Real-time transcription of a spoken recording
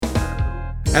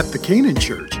At the Canaan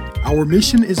Church, our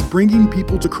mission is bringing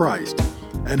people to Christ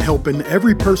and helping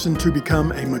every person to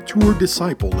become a mature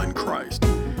disciple in Christ.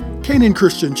 Canaan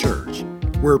Christian Church,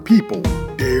 where people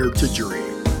dare to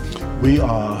dream. We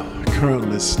are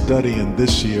currently studying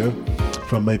this year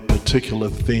from a particular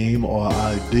theme or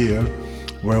idea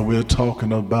where we're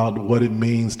talking about what it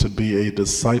means to be a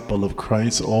disciple of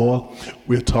Christ, or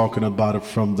we're talking about it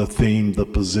from the theme, the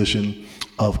position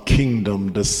of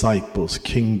kingdom disciples,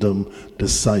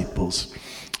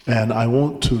 And I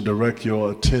want to direct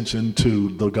your attention to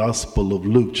the Gospel of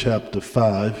Luke chapter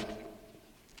 5.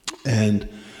 And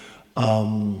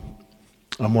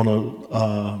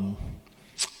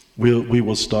we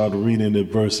will start reading at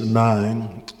verse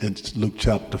 9 in Luke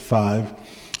chapter 5.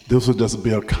 This will just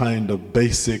be a kind of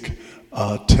basic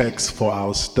text for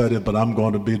our study, but I'm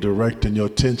going to be directing your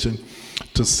attention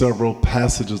to several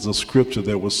passages of scripture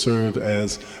that will serve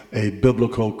as a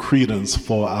biblical credence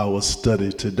for our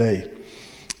study today.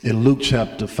 In Luke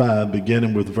chapter 5,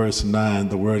 beginning with verse 9,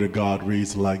 the word of God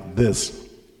reads like this.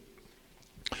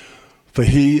 For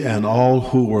he and all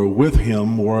who were with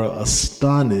him were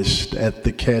astonished at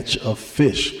the catch of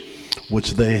fish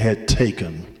which they had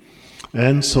taken.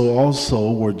 And so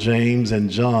also were James and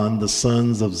John, the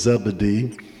sons of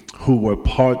Zebedee, who were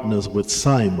partners with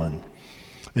Simon.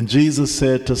 And Jesus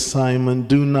said to Simon,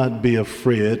 do not be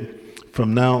afraid.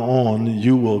 From now on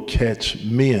you will catch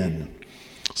men.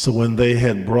 So when they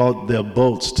had brought their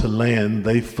boats to land,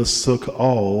 they forsook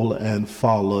all and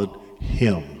followed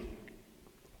him.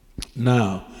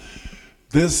 Now,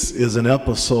 this is an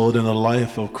episode in the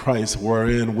life of Christ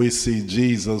wherein we see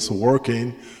Jesus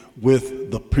working with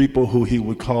the people who he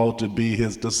would call to be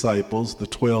his disciples, the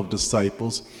 12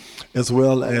 disciples, as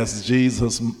well as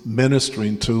Jesus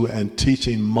ministering to and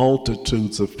teaching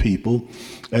multitudes of people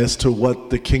as to what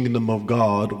the kingdom of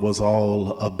God was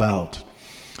all about.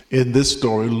 In this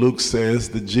story, Luke says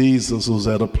that Jesus was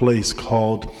at a place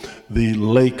called the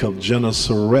Lake of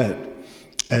Gennesaret,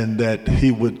 and that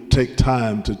he would take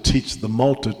time to teach the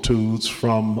multitudes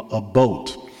from a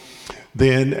boat.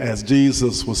 Then, as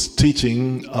Jesus was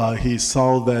teaching, he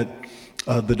saw that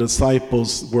the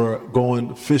disciples were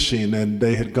going fishing, and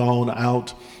they had gone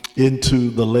out into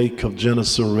the lake of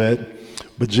Gennesaret.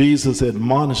 But Jesus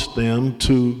admonished them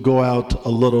to go out a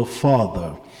little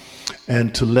farther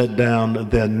and to let down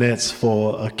their nets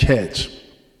for a catch.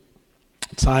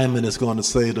 Simon is going to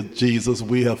say to Jesus,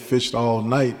 we have fished all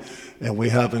night and we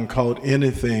haven't caught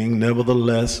anything.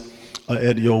 Nevertheless,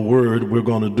 at your word, we're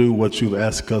going to do what you've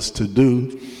asked us to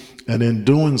do. And in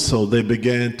doing so, they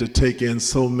began to take in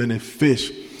so many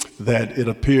fish that it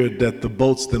appeared that the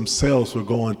boats themselves were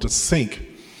going to sink.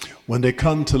 When they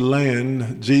come to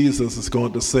land, Jesus is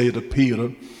going to say to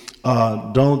Peter,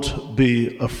 don't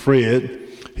be afraid.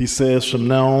 He says, from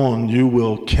now on, you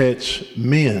will catch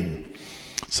men.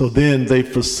 So then they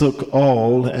forsook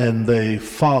all and they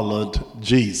followed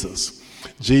Jesus.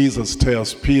 Jesus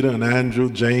tells Peter and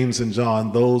Andrew, James and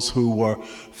John, those who were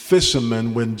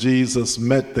fishermen when Jesus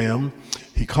met them,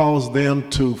 he calls them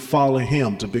to follow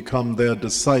him, to become their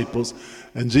disciples.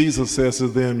 And Jesus says to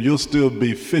them, you'll still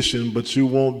be fishing, but you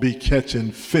won't be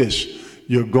catching fish.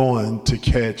 You're going to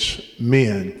catch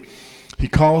men. He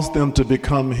calls them to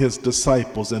become his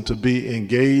disciples and to be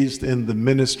engaged in the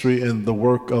ministry and the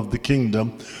work of the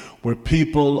kingdom, where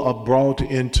people are brought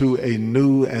into a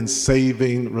new and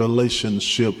saving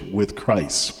relationship with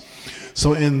Christ.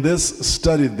 So in this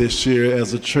study this year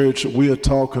as a church, we are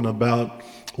talking about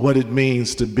what it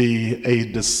means to be a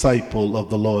disciple of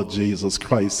the Lord Jesus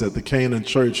Christ. At the Canaan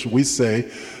Church, we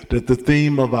say that the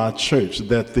theme of our church,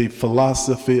 that the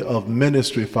philosophy of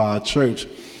ministry for our church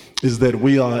is that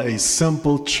we are a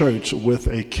simple church with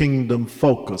a kingdom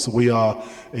focus. We are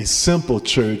a simple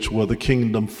church with a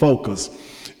kingdom focus.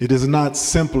 It is not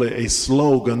simply a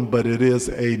slogan, but it is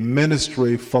a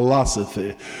ministry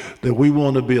philosophy that we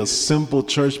want to be a simple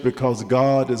church because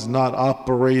God is not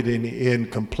operating in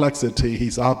complexity.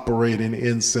 He's operating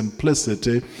in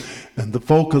simplicity. And the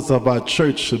focus of our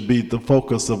church should be the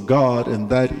focus of God, and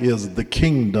that is the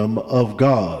kingdom of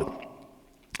God.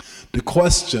 The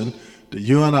question that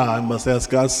you and I must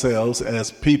ask ourselves as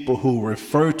people who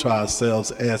refer to ourselves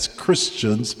as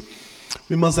Christians,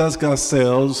 we must ask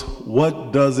ourselves,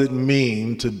 what does it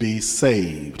mean to be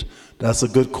saved? That's a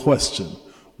good question.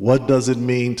 What does it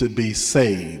mean to be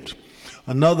saved?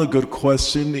 Another good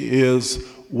question is,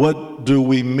 what do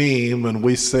we mean when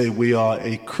we say we are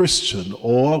a Christian?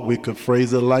 Or we could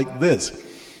phrase it like this.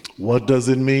 What does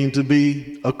it mean to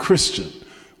be a Christian?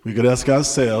 We could ask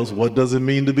ourselves, what does it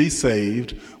mean to be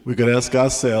saved? We could ask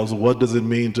ourselves, what does it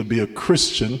mean to be a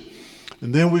Christian?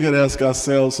 And then we could ask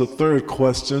ourselves a third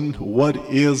question: what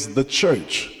is the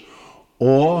church?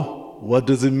 Or what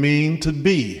does it mean to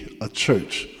be a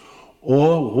church?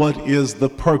 Or what is the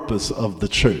purpose of the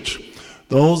church?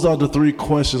 Those are the three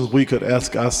questions we could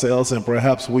ask ourselves, and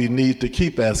perhaps we need to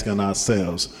keep asking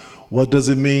ourselves. What does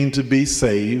it mean to be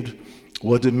saved?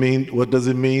 What does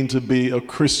it mean to be a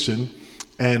Christian?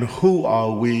 And who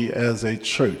are we as a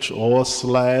church? Or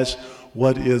 /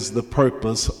 what is the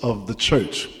purpose of the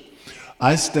church?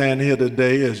 I stand here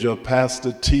today as your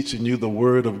pastor teaching you the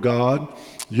Word of God.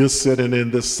 You're sitting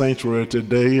in this sanctuary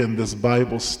today in this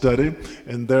Bible study,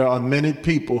 and there are many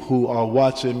people who are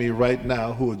watching me right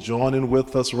now, who are joining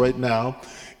with us right now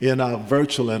in our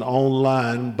virtual and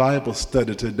online Bible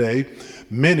study today.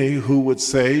 Many who would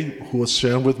say, who are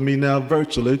sharing with me now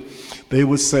virtually, they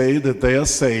would say that they are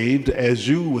saved, as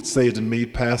you would say to me,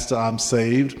 Pastor, I'm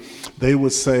saved. They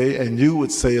would say, and you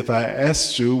would say, if I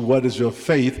asked you, what is your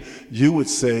faith? You would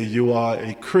say you are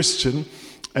a Christian.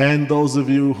 And those of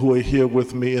you who are here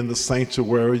with me in the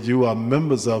sanctuary, you are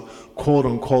members of, quote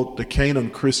unquote, the Canaan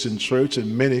Christian Church,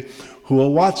 and many who are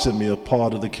watching me are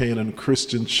part of the Canaan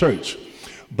Christian Church.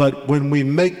 But when we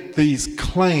make these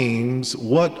claims,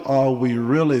 what are we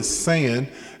really saying,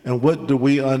 and what do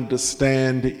we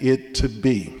understand it to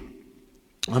be?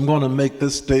 I'm going to make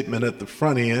this statement at the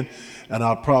front end, and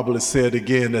I'll probably say it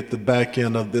again at the back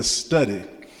end of this study.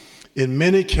 In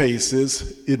many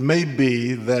cases, it may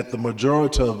be that the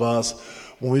majority of us,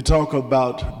 when we talk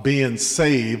about being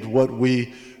saved, what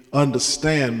we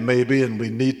understand maybe, and we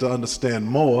need to understand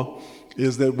more,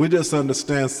 is that we just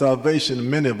understand salvation.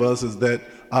 Many of us is that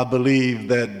I believe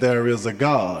that there is a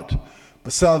God.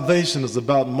 But salvation is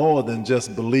about more than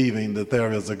just believing that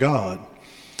there is a God.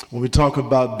 When we talk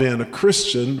about being a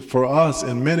Christian, for us,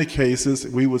 in many cases,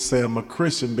 we would say I'm a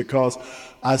Christian because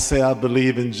I say I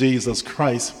believe in Jesus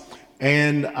Christ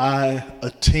and I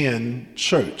attend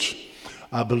church.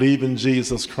 I believe in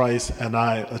Jesus Christ and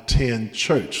I attend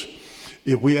church.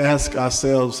 If we ask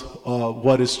ourselves,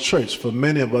 what is church? For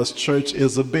many of us, church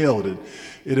is a building.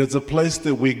 It is a place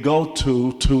that we go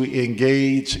to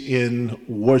engage in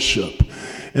worship.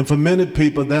 And for many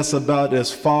people, that's about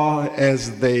as far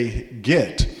as they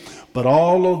get. But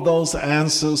all of those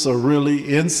answers are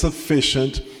really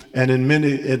insufficient, and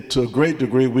to a great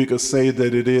degree, we could say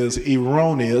that it is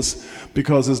erroneous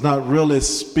because it's not really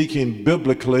speaking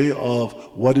biblically of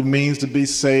what it means to be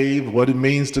saved, what it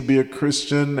means to be a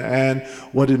Christian, and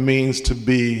what it means to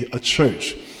be a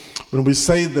church. When we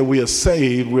say that we are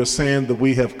saved, we're saying that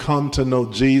we have come to know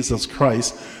Jesus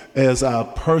Christ as our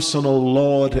personal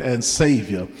Lord and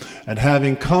Savior. And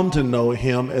having come to know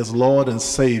Him as Lord and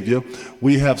Savior,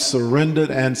 we have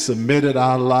surrendered and submitted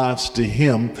our lives to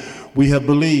Him. We have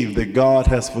believed that God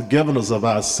has forgiven us of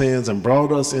our sins and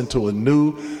brought us into a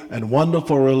new and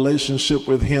wonderful relationship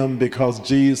with Him because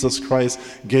Jesus Christ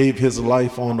gave His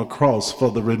life on the cross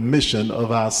for the remission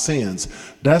of our sins.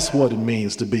 That's what it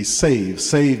means to be saved.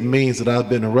 Saved means that I've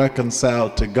been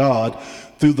reconciled to God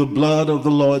through the blood of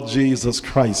the Lord Jesus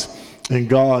Christ. And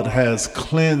God has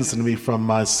cleansed me from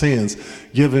my sins,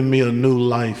 given me a new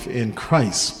life in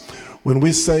Christ. When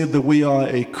we say that we are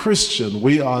a Christian,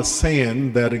 we are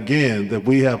saying that again, that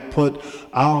we have put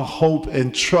our hope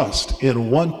and trust in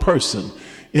one person,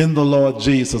 in the Lord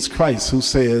Jesus Christ, who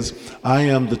says, I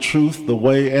am the truth, the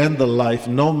way, and the life.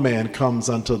 No man comes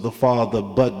unto the Father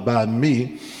but by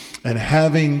me. And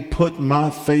having put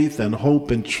my faith and hope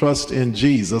and trust in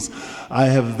Jesus, I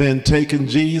have then taken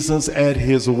Jesus at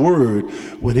His word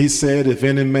when He said, if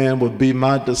any man would be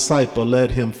my disciple, let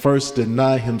him first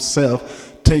deny himself,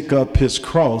 take up his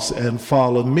cross and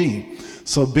follow me.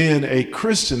 So being a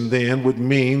Christian then would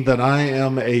mean that I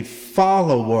am a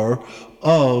follower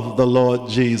of the Lord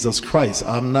Jesus Christ.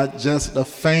 I'm not just a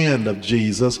fan of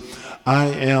Jesus. I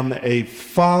am a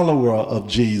follower of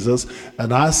Jesus,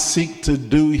 and I seek to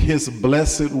do His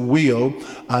blessed will.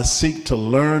 I seek to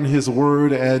learn His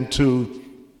word and to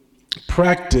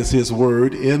practice His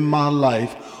word in my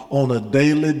life on a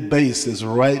daily basis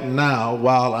right now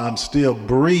while I'm still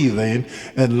breathing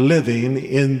and living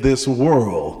in this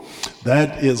world.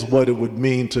 That is what it would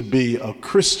mean to be a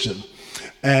Christian.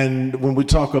 And when we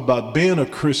talk about being a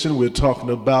Christian, we're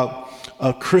talking about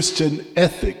Christian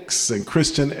ethics. And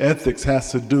Christian ethics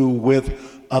has to do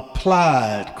with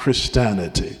applied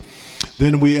Christianity.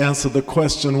 Then we answer the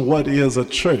question, what is a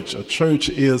church? A church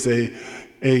is a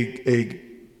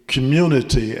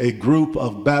community, a group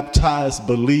of baptized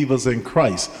believers in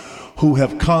Christ who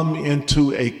have come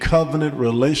into a covenant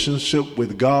relationship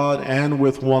with God and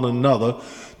with one another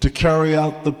to carry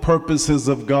out the purposes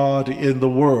of God in the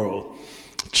world.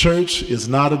 Church is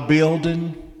not a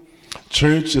building.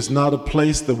 Church is not a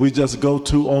place that we just go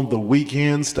to on the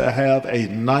weekends to have a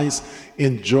nice,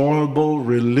 enjoyable,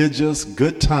 religious,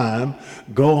 good time,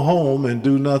 go home and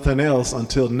do nothing else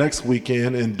until next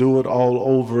weekend and do it all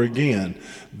over again.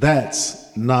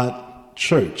 That's not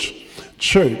church.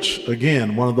 Church,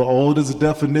 again, one of the oldest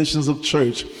definitions of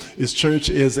church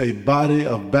is a body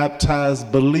of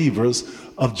baptized believers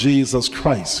of Jesus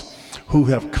Christ, who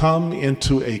have come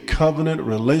into a covenant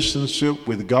relationship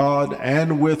with God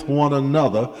and with one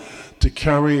another to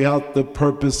carry out the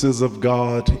purposes of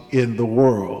God in the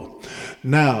world.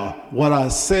 Now, what I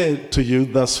said to you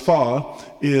thus far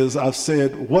is I've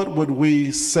said, what would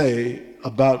we say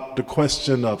about the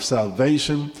question of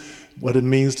salvation, what it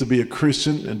means to be a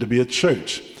Christian and to be a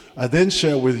church? I then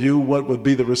share with you what would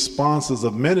be the responses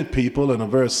of many people in a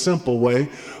very simple way,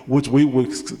 which we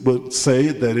would say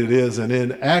that it is an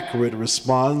inaccurate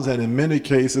response and in many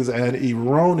cases an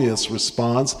erroneous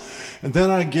response. And then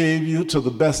I gave you, to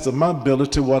the best of my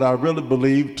ability, what I really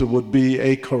believed would be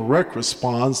a correct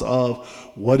response of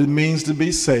what it means to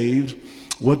be saved,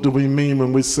 what do we mean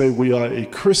when we say we are a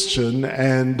Christian,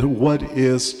 and what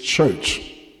is church.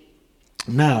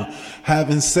 Now,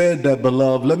 having said that,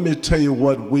 beloved, let me tell you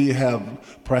what we have,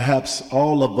 perhaps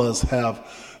all of us have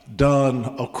done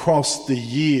across the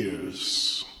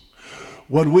years.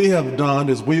 What we have done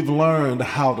is we've learned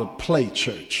how to play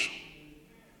church.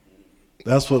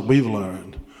 That's what we've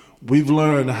learned. We've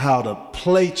learned how to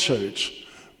play church,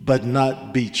 but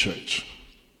not be church.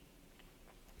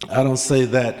 I don't say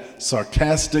that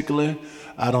sarcastically.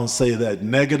 I don't say that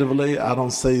negatively. I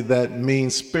don't say that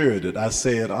mean-spirited. I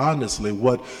say it honestly.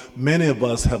 What many of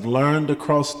us have learned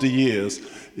across the years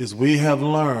is we have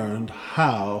learned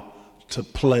how to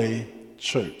play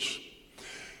church.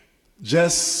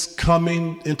 Just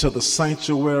coming into the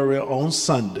sanctuary on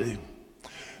Sunday,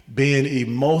 being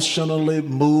emotionally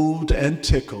moved and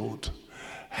tickled,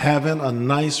 having a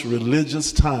nice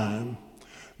religious time,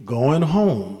 going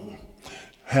home,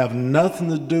 have nothing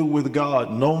to do with God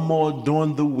no more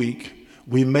during the week.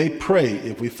 We may pray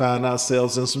if we find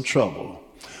ourselves in some trouble.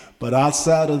 But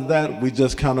outside of that, we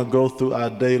just kind of go through our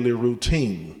daily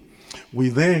routine. We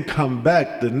then come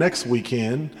back the next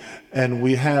weekend and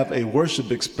we have a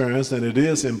worship experience, and it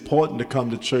is important to come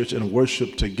to church and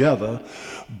worship together,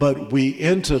 but we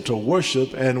enter to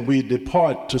worship and we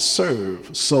depart to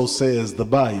serve, so says the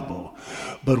Bible.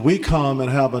 But we come and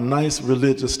have a nice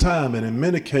religious time, and in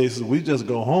many cases we just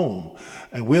go home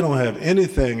and we don't have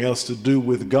anything else to do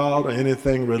with God or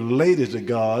anything related to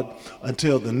God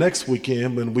until the next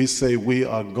weekend when we say we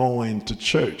are going to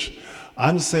church.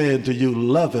 I'm saying to you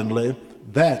lovingly,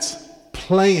 that's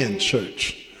playing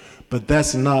church, but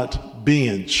that's not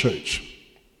being church.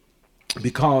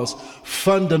 Because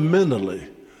fundamentally,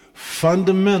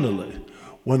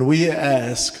 when we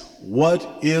ask,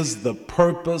 what is the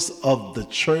purpose of the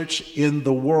church in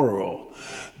the world?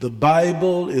 The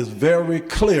Bible is very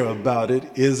clear about it,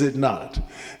 is it not?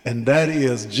 And that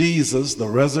is Jesus, the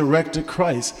resurrected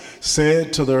Christ,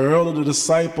 said to the early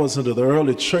disciples and to the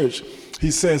early church,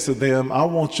 he says to them, I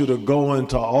want you to go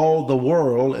into all the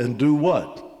world and do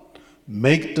what?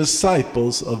 Make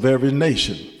disciples of every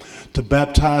nation, to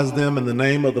baptize them in the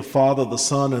name of the Father, the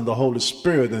Son, and the Holy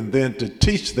Spirit, and then to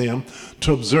teach them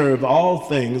to observe all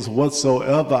things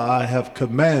whatsoever I have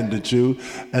commanded you.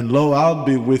 And lo, I'll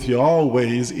be with you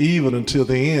always, even until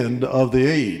the end of the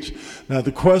age. Now,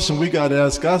 the question we got to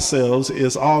ask ourselves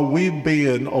is, are we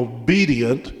being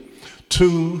obedient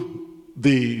to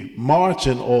the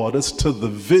marching orders, to the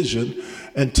vision,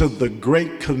 and to the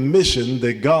great commission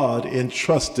that God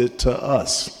entrusted to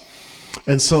us?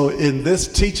 And so in this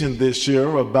teaching this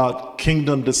year about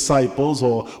kingdom disciples,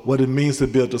 or what it means to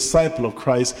be a disciple of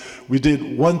Christ, we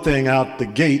did one thing out the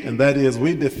gate, and that is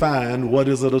we defined what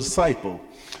is a disciple.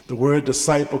 The word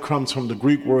disciple comes from the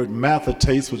Greek word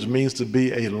mathetes, which means to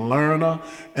be a learner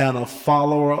and a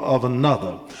follower of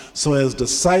another. So as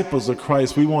disciples of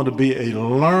Christ, we want to be a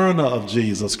learner of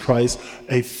Jesus Christ,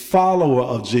 a follower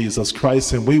of Jesus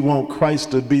Christ, and we want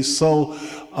Christ to be so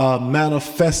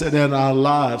manifested in our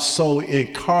lives, so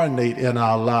incarnate in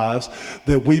our lives,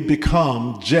 that we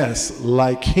become just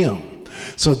like him.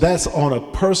 So that's on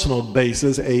a personal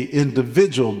basis, a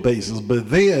individual basis. But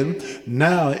then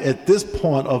now at this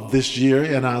point of this year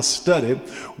in our study,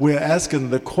 we're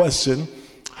asking the question,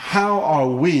 how are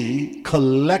we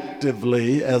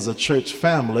collectively as a church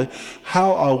family,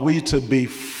 how are we to be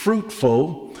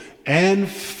fruitful and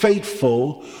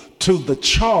faithful to the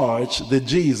charge that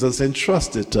Jesus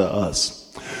entrusted to us?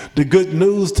 The good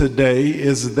news today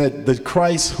is that the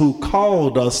Christ who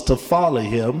called us to follow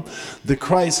him, the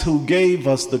Christ who gave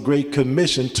us the great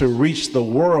commission to reach the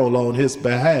world on his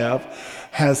behalf,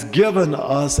 has given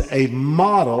us a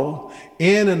model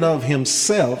in and of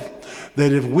himself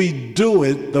that if we do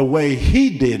it the way he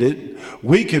did it,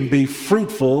 we can be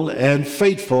fruitful and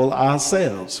faithful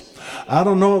ourselves. I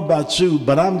don't know about you,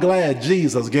 but I'm glad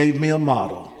Jesus gave me a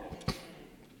model,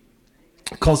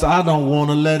 because I don't want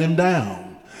to let him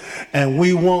down. And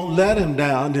we won't let him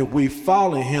down if we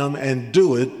follow him and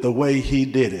do it the way he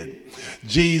did it.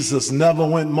 Jesus never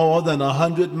went more than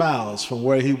 100 miles from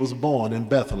where he was born in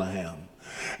Bethlehem.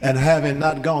 And having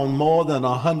not gone more than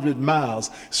 100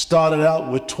 miles, started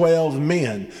out with 12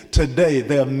 men. Today,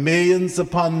 there are millions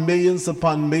upon millions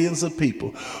upon millions of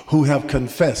people who have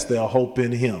confessed their hope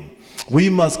in him. We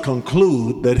must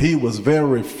conclude that he was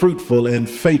very fruitful and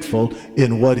faithful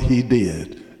in what he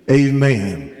did.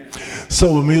 Amen.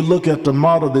 So when we look at the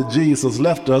model that Jesus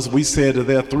left us, we said that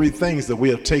there are three things that we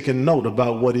have taken note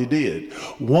about what he did.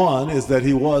 One is that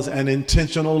he was an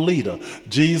intentional leader.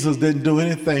 Jesus didn't do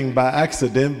anything by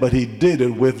accident, but he did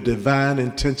it with divine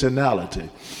intentionality.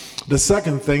 The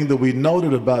second thing that we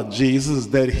noted about Jesus is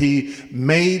that he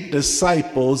made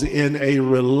disciples in a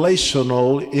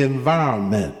relational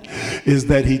environment, is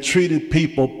that he treated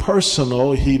people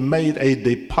personal. He made a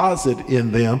deposit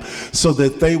in them so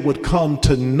that they would come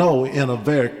to know in a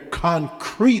very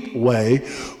concrete way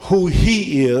who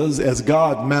he is as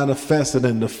God manifested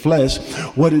in the flesh,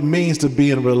 what it means to be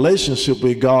in relationship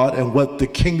with God, and what the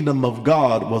kingdom of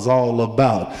God was all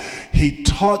about. He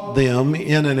taught them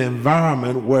in an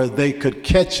environment where they could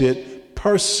catch it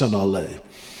personally.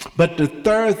 But the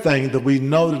third thing that we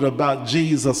noted about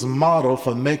Jesus' model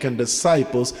for making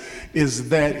disciples is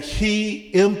that he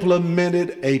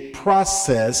implemented a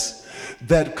process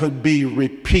that could be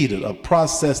repeated, a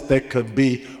process that could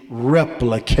be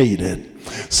replicated.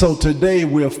 So today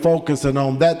we're focusing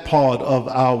on that part of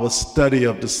our study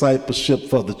of discipleship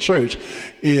for the church.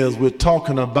 Is we're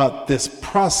talking about this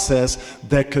process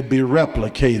that could be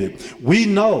replicated. We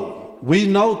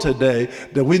know today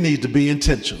that we need to be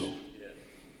intentional.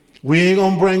 We ain't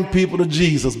gonna bring people to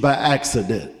Jesus by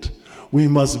accident. We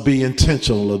must be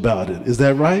intentional about it. Is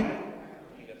that right?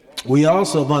 We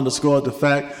also have underscored the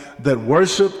fact that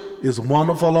worship is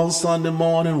wonderful on Sunday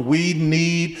morning. We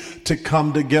need to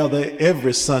come together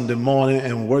every Sunday morning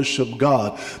and worship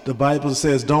God. The Bible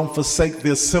says, don't forsake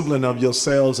the assembling of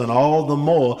yourselves, and all the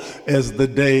more as the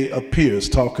day appears,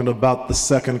 talking about the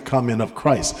second coming of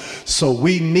Christ. So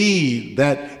we need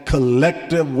that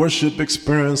collective worship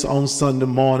experience on Sunday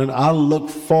morning. I look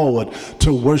forward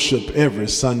to worship every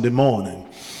Sunday morning.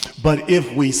 But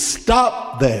if we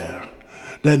stop there,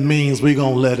 that means we're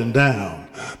going to let him down,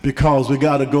 because we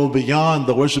got to go beyond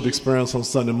the worship experience on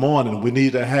Sunday morning. We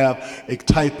need to have a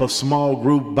type of small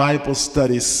group Bible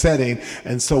study setting.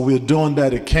 And so we're doing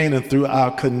that at Canaan through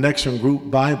our connection group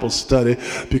Bible study,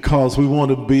 because we want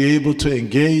to be able to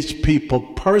engage people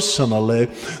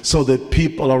personally so that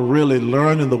people are really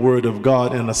learning the Word of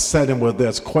God in a setting where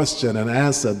there's question and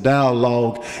answer,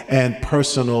 dialogue, and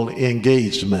personal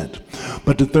engagement.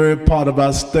 But the third part of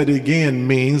our study again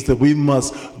means that we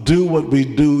must do what we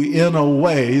do in a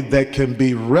way that can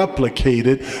be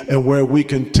replicated and where we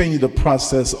continue the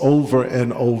process over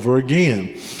and over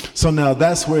again. So now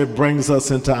that's where it brings us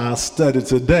into our study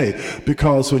today,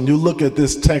 because when you look at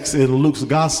this text in Luke's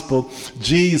gospel,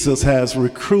 Jesus has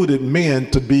recruited men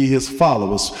to be his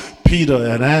followers. Peter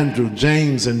and Andrew,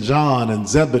 James and John and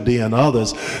Zebedee and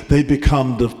others, they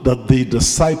become the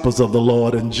disciples of the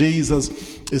Lord. And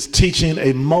Jesus is teaching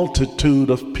a multitude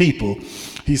of people.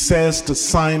 He says to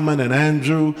Simon and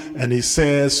Andrew, and he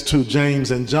says to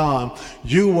James and John,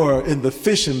 you were in the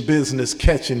fishing business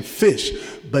catching fish,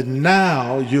 but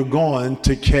now you're going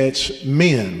to catch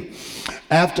men.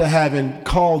 After having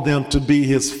called them to be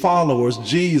his followers,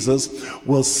 Jesus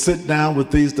will sit down with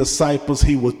these disciples.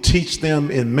 He will teach them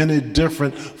in many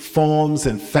different forms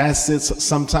and facets.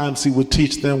 Sometimes he would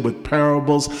teach them with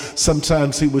parables.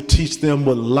 Sometimes he would teach them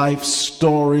with life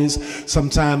stories.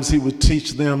 Sometimes he would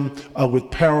teach them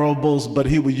with parables, but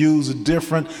he would use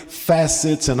different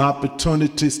facets and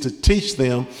opportunities to teach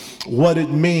them what it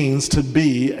means to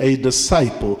be a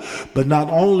disciple. But not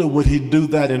only would he do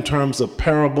that in terms of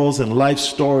parables and life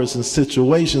stories and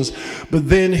situations, but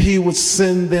then he would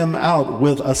send them out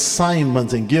with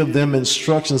assignments and give them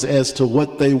instructions as to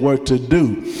what they were to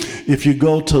do. If you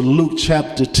go to Luke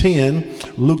chapter 10,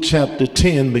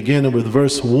 beginning with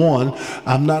verse 1,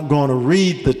 I'm not going to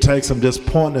read the text, I'm just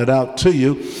pointing it out to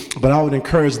you, but I would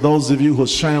encourage those of you who are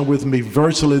sharing with me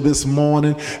virtually this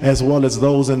morning, as well as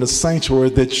those in the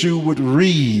sanctuary, that you would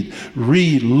read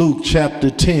Luke chapter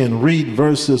 10, read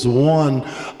verses 1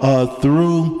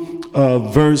 through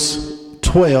verse 12.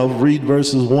 12, read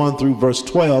verses 1 through verse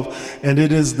 12, and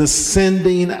it is the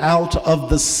sending out of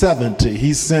the 70.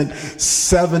 He sent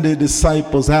 70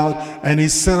 disciples out, and he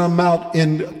sent them out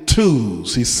in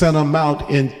twos. He sent them out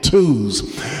in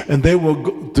twos, and they were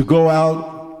to go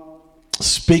out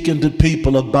speaking to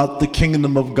people about the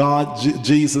kingdom of God.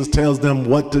 Jesus tells them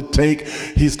what to take.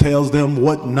 He tells them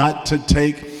what not to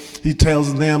take. He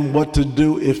tells them what to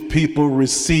do if people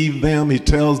receive them. He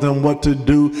tells them what to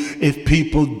do if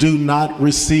people do not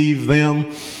receive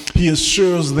them. He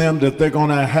assures them that they're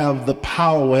going to have the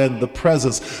power and the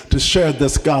presence to share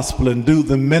this gospel and do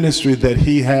the ministry that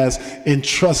he has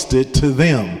entrusted to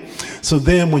them. So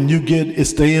then when you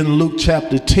stay in Luke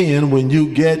chapter 10, when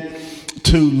you get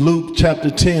to Luke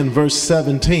chapter 10, verse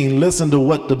 17, listen to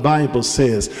what the Bible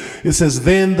says. It says,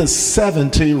 then the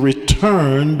 70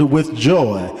 returned with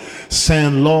joy,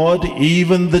 saying, Lord,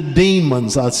 even the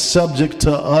demons are subject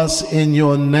to us in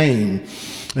your name.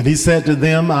 And he said to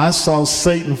them, I saw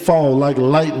Satan fall like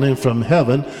lightning from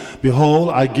heaven.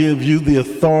 Behold, I give you the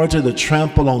authority to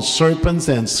trample on serpents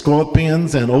and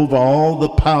scorpions and over all the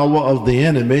power of the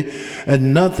enemy,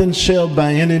 and nothing shall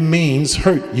by any means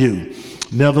hurt you.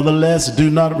 Nevertheless, do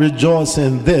not rejoice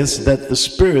in this, that the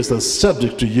spirits are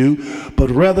subject to you, but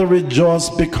rather rejoice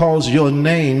because your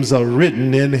names are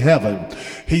written in heaven.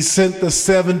 He sent the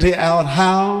 70 out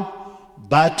how?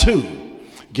 By two.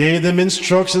 Gave them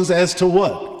instructions as to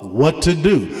what to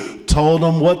do. Told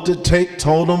them what to take,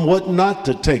 told them what not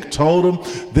to take. Told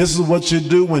them this is what you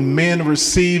do when men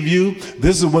receive you.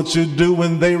 This is what you do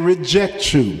when they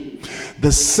reject you.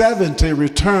 The 70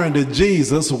 returned to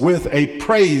Jesus with a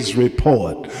praise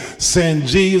report, saying,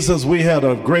 Jesus, we had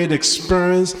a great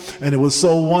experience, and it was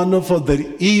so wonderful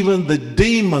that even the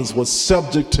demons were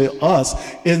subject to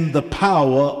us in the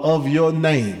power of your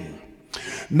name.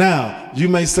 Now, you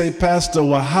may say, Pastor,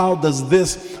 well, how does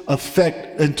this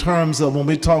affect in terms of when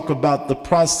we talk about the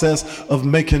process of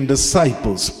making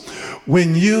disciples?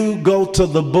 When you go to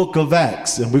the book of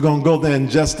Acts, and we're going to go there in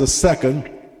just a second,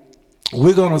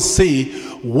 we're going to see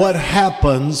what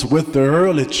happens with the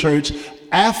early church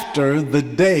after the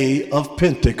day of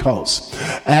Pentecost.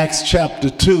 Acts chapter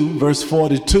 2, verse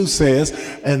 42 says,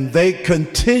 and they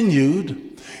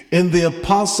continued in the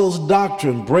apostles'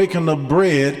 doctrine, breaking of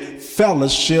bread,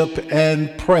 fellowship,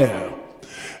 and prayer.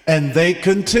 And they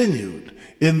continued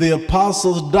in the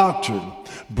apostles' doctrine,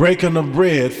 breaking of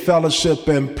bread, fellowship,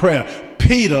 and prayer.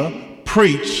 Peter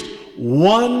preached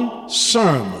one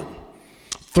sermon.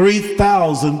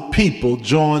 3,000 people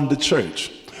joined the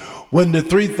church. When the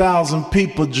 3,000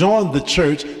 people joined the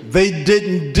church, they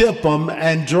didn't dip them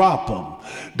and drop them.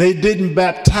 They didn't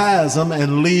baptize them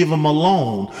and leave them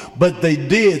alone, but they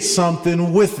did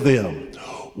something with them.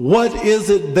 What is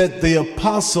it that the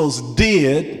apostles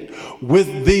did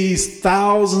with these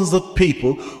thousands of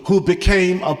people who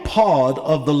became a part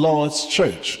of the Lord's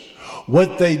church?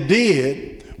 What they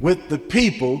did with the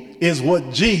people is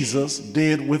what Jesus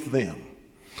did with them.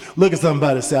 Look at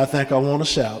somebody and say, I think I want to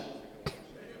shout.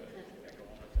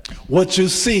 What you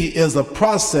see is a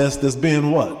process that's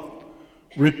being what?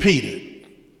 Repeated.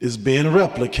 It's being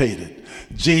replicated.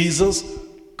 Jesus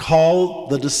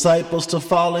called the disciples to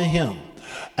follow him.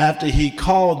 After he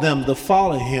called them to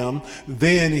follow him,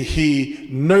 then he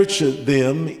nurtured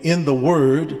them in the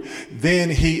word. Then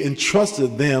he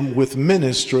entrusted them with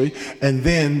ministry, and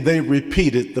then they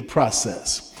repeated the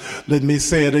process. Let me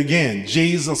say it again.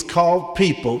 Jesus called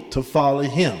people to follow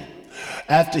him.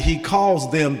 After he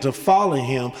calls them to follow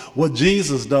him, what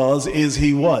Jesus does is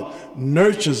he what?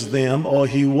 Nurtures them, or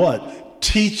he what?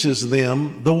 Teaches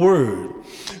them the word.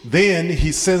 Then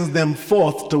he sends them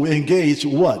forth to engage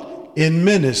what? In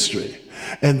ministry.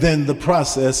 And then the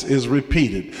process is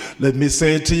repeated. Let me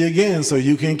say it to you again so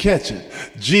you can catch it.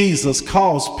 Jesus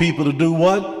calls people to do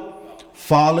what?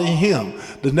 Follow him.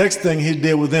 The next thing he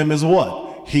did with them is what?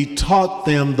 He taught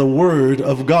them the word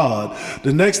of God.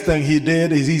 The next thing he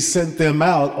did is he sent them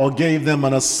out, or gave them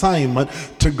an assignment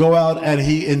to go out, and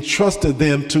he entrusted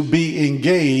them to be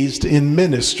engaged in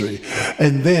ministry.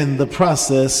 And then the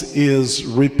process is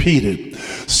repeated.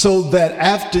 So that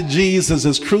after Jesus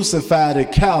is crucified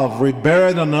at Calvary,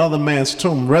 buried in another man's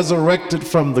tomb, resurrected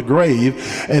from the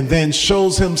grave, and then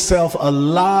shows himself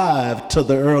alive to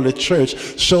the early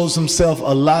church, shows himself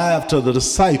alive to the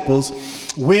disciples,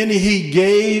 when he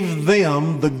gave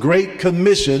them the Great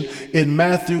Commission in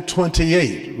Matthew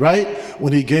 28, right?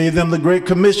 When he gave them the Great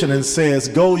Commission and says,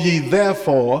 go ye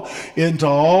therefore into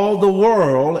all the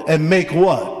world and make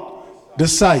what?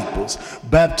 Disciples,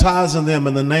 baptizing them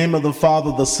in the name of the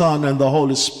Father, the Son, and the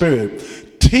Holy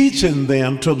Spirit, teaching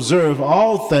them to observe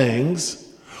all things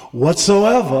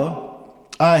whatsoever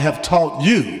I have taught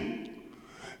you.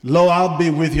 Lo, I'll be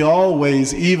with you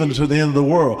always, even to the end of the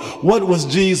world. What was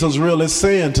Jesus really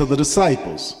saying to the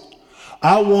disciples?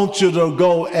 I want you to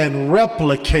go and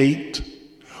replicate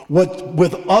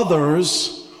with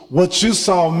others what you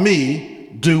saw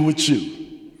me do with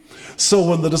you. So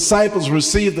when the disciples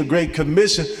received the Great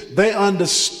Commission, they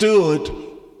understood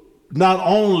not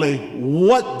only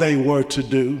what they were to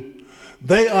do,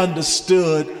 they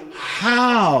understood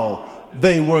how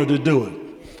they were to do it.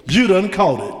 You done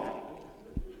caught it.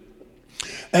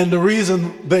 And the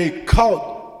reason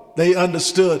they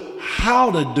understood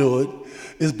how to do it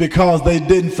is because they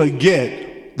didn't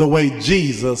forget the way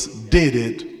Jesus did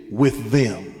it with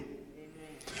them.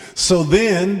 So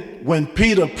then when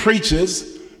Peter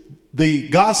preaches the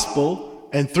gospel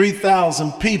and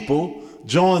 3,000 people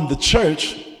join the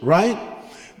church, right?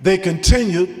 They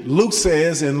continued. Luke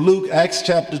says in Acts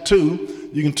chapter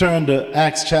 2, you can turn to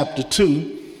Acts chapter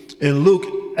 2. In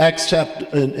Acts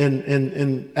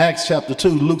chapter 2,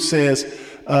 Luke says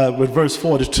with verse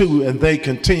 42, and they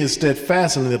continued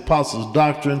steadfast in the apostles'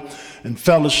 doctrine and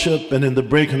fellowship and in the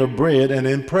breaking of bread and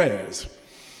in prayers.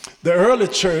 The early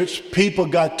church, people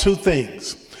got two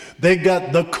things. They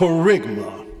got the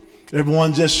kerygma.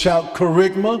 Everyone just shout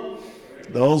kerygma.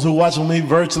 Those who watch me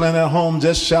virtually and at home,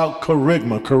 just shout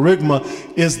kerygma. Kerygma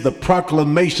is the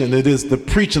proclamation. It is the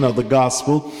preaching of the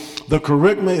gospel. The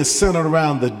kerygma is centered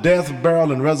around the death,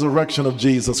 burial, and resurrection of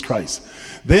Jesus Christ.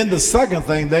 Then the second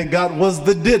thing they got was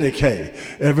the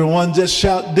didache. Everyone just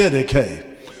shout didache.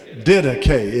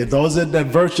 Didache. Those at that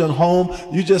virtual home,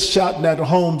 you just shouting at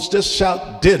home, just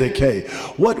shout didache.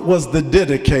 What was the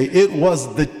didache? It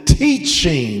was the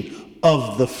teaching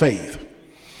of the faith.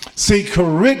 See,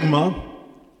 kerygma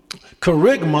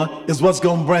is what's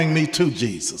going to bring me to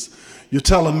Jesus. You're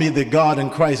telling me that God in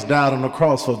Christ died on the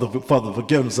cross for the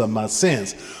forgiveness of my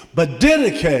sins. But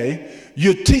didache,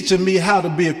 you're teaching me how to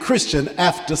be a Christian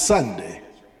after Sunday.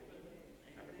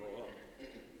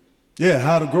 Yeah,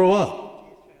 how to grow up.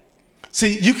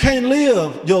 See, you can't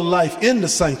live your life in the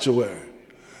sanctuary.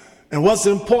 And what's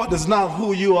important is not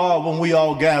who you are when we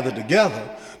all gather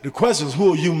together. The question is,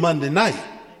 who are you Monday night,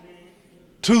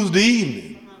 Tuesday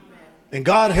evening, and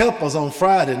God help us on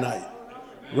Friday night,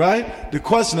 right? The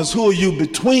question is, who are you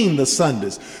between the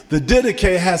Sundays? The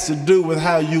didache has to do with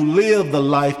how you live the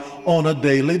life on a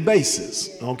daily basis,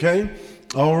 okay?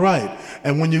 All right.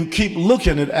 And when you keep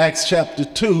looking at Acts chapter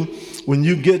 2, when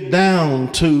you get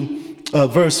down to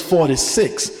verse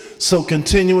 46, so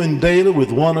continuing daily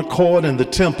with one accord in the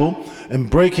temple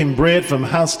and breaking bread from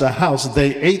house to house,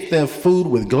 they ate their food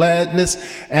with gladness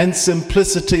and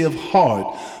simplicity of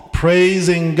heart,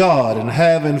 praising God and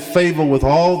having favor with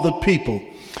all the people.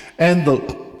 And the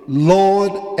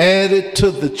Lord added to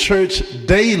the church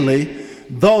daily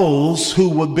those who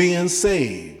were being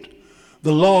saved.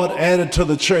 The Lord added to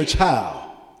the church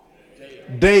how?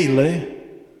 Daily.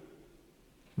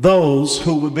 Those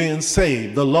who were being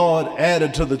saved. The Lord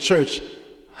added to the church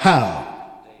how?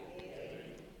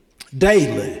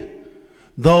 Daily.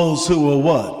 Those who were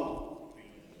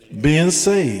what? Being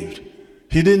saved.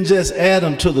 He didn't just add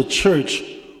them to the church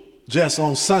just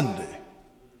on Sunday.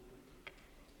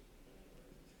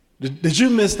 Did you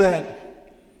miss that?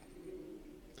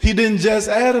 He didn't just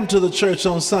add them to the church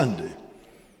on Sunday.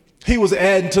 He was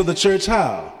adding to the church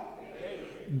how?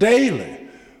 Daily.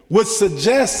 Which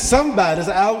suggests somebody's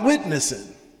out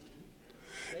witnessing.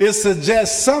 It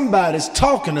suggests somebody's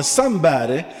talking to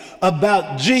somebody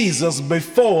about Jesus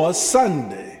before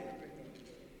Sunday.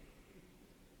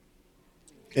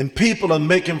 And people are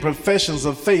making professions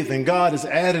of faith, and God is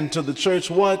adding to the church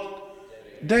what?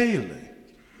 Daily.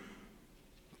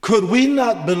 Could we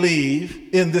not believe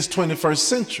in this 21st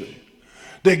century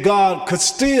that God could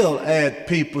still add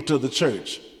people to the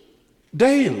church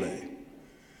daily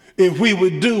if we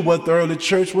would do what the early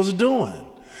church was doing?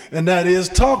 And that is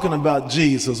talking about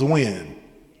Jesus when?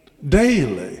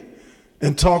 Daily.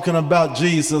 And talking about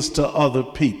Jesus to other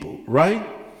people, right?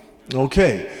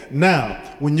 Okay. Now,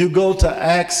 when you go to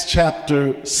Acts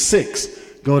chapter 6,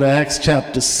 go to Acts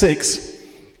chapter 6,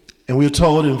 and we're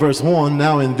told in verse 1,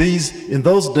 now in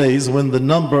those days when the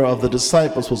number of the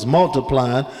disciples was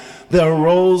multiplied, there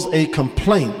arose a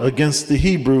complaint against the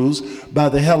Hebrews by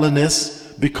the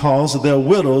Hellenists because their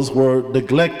widows were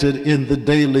neglected in the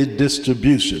daily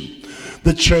distribution.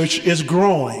 The church is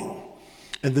growing,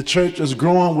 and the church is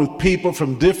growing with people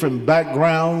from different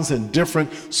backgrounds and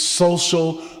different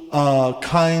social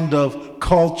kind of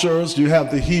cultures. You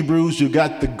have the Hebrews, you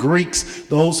got the Greeks.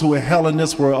 Those who were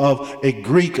Hellenists were of a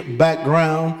Greek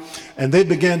background. And they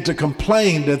began to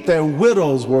complain that their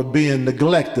widows were being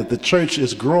neglected. The church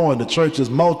is growing, the church is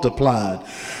multiplying.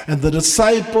 And the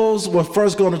disciples were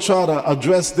first going to try to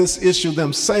address this issue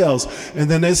themselves. And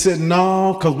then they said,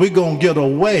 no, because we're going to get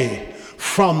away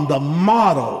from the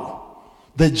model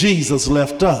that Jesus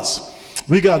left us.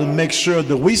 We got to make sure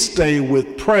that we stay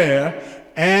with prayer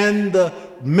and the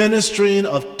ministering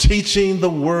of teaching the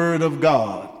word of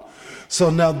God. So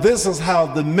now this is how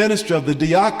the ministry of the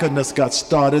diaconus got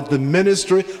started, the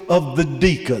ministry of the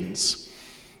deacons.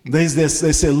 They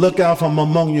said, look out from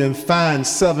among you and find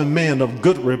 7 men of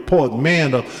good report,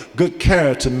 men of good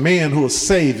character, men who are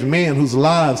saved, men whose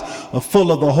lives are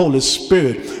full of the Holy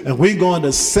Spirit. And we're going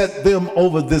to set them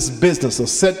over this business, or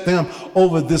set them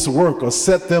over this work, or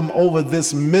set them over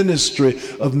this ministry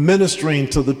of ministering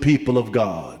to the people of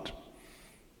God.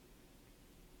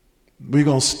 We're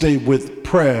going to stay with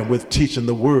prayer, with teaching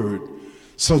the word.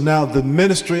 So now the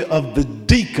ministry of the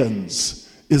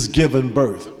deacons is given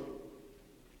birth.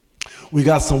 We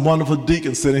got some wonderful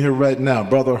deacons sitting here right now.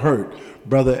 Brother Hurt,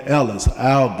 Brother Ellis,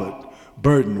 Albert,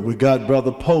 Burton. We got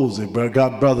Brother Posey, we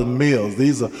got Brother Mills.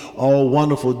 These are all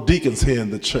wonderful deacons here in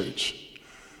the church.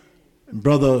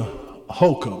 Brother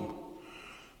Holcomb.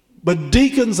 But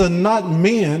deacons are not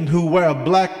men who wear a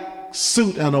black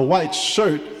suit and a white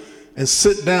shirt and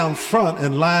sit down front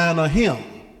and line a hymn.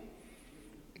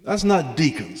 That's not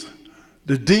deacons.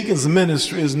 The deacons'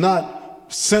 ministry is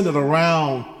not centered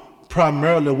around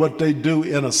primarily what they do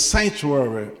in a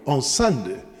sanctuary on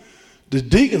Sunday. The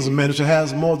deacons' ministry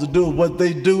has more to do with what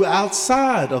they do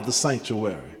outside of the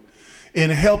sanctuary in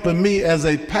helping me as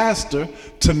a pastor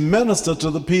to minister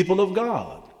to the people of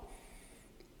God.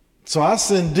 So I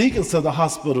send deacons to the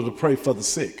hospital to pray for the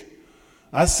sick.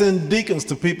 I send deacons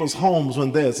to people's homes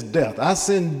when there's death. I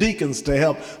send deacons to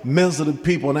help minister to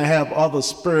people when they have other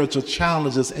spiritual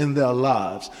challenges in their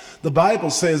lives. The Bible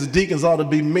says deacons ought to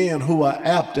be men who are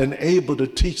apt and able to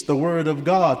teach the word of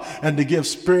God and to give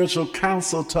spiritual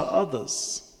counsel to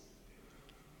others.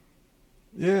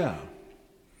 Yeah.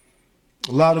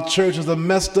 A lot of churches are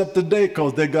messed up today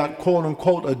because they got, quote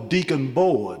unquote, a deacon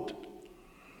board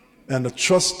and a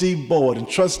trustee board. And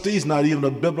trustee's not even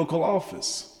a biblical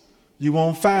office. You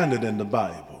won't find it in the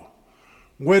Bible.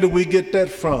 Where do we get that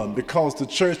from? Because the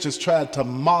church has tried to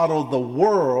model the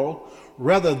world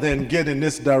rather than getting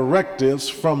its directives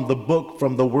from the book,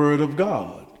 from the Word of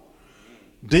God.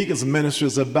 Deacon's ministry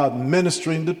is about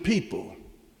ministering to people.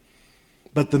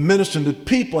 But the ministering to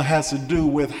people has to do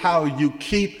with how you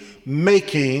keep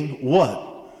making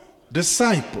what?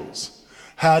 Disciples.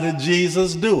 How did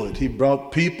Jesus do it? He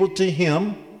brought people to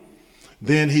him.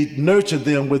 Then he nurtured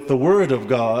them with the word of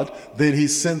God. Then he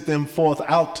sent them forth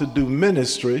out to do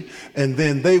ministry. And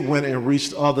then they went and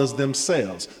reached others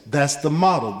themselves. That's the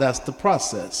model. That's the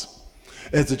process.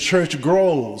 As the church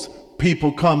grows,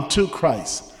 people come to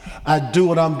Christ. I do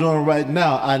what I'm doing right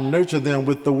now. I nurture them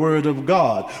with the word of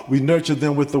God. We nurture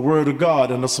them with the word of God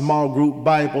in a small group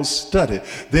Bible study.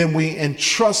 Then we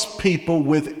entrust people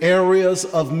with areas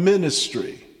of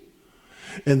ministry.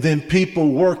 And then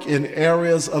people work in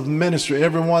areas of ministry.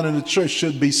 Everyone in the church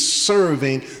should be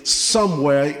serving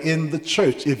somewhere in the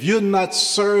church. If you're not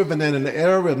serving in an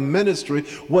area of ministry,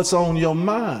 what's on your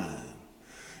mind?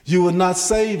 You were not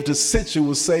saved to sit, you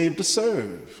were saved to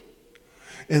serve.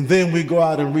 And then we go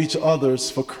out and reach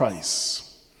others for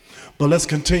Christ. But let's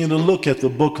continue to look at the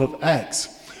book of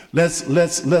Acts.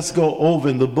 Let's go over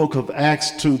in the book of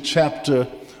Acts to chapter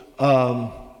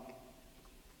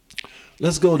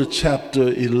let's go to chapter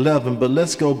 11, but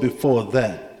let's go before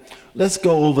that. Let's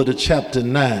go over to chapter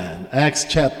 9, Acts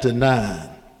chapter 9.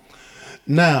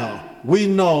 Now, we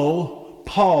know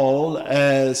Paul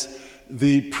as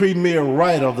the premier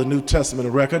writer of the New Testament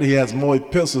record. He has more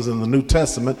epistles in the New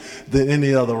Testament than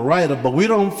any other writer, but we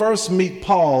don't first meet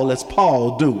Paul as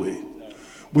Paul, do we?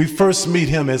 We first meet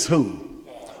him as who?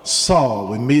 Saul.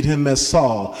 We meet him as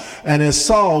Saul. And as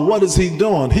Saul, what is he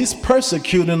doing? He's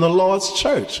persecuting the Lord's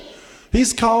church.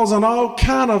 He's causing all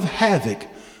kind of havoc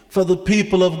for the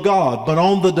people of God. But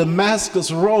on the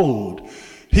Damascus road,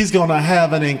 he's going to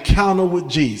have an encounter with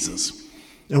Jesus.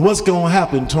 And what's going to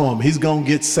happen to him? He's going to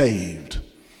get saved.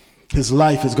 His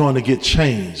life is going to get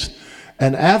changed.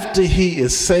 And after he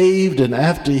is saved and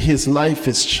after his life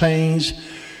is changed,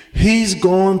 he's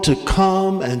going to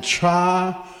come and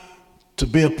try to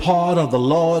be a part of the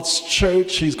Lord's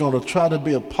church. He's going to try to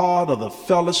be a part of the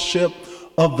fellowship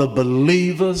of the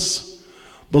believers.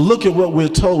 But look at what we're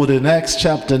told in Acts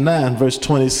chapter 9, verse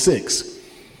 26.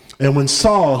 And when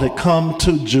Saul had come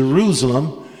to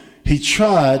Jerusalem, he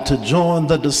tried to join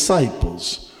the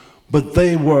disciples, but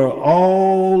they were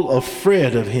all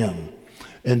afraid of him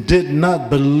and did not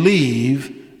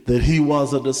believe that he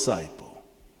was a disciple.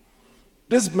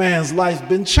 This man's life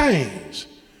been changed.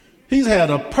 He's had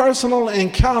a personal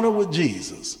encounter with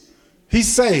Jesus.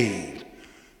 He's saved.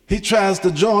 He tries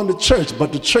to join the church,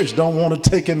 but the church don't want to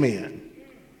take him in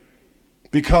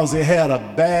because he had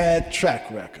a bad track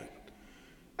record.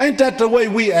 Ain't that the way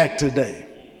we act today?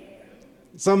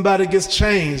 Somebody gets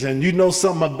changed and you know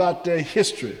something about their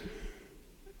history,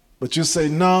 but you say,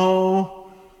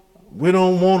 no, we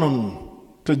don't want them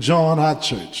to join our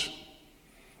church.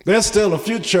 There's still a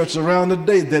few churches around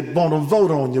today that want to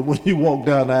vote on you when you walk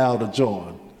down the aisle to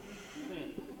join.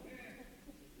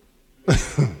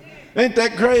 Ain't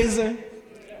that crazy?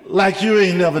 Like you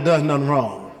ain't never done nothing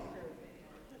wrong.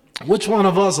 Which one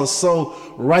of us are so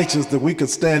righteous that we could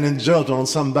stand and judge on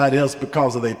somebody else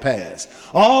because of their past?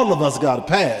 All of us got a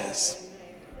past.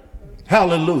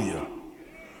 Hallelujah.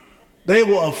 They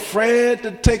were afraid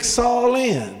to take Saul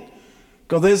in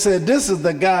because they said, this is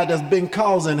the guy that's been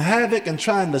causing havoc and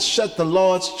trying to shut the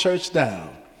Lord's church down.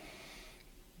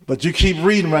 But you keep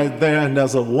reading right there, and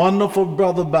there's a wonderful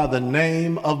brother by the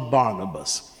name of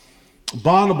Barnabas.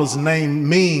 Barnabas' name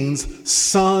means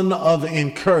son of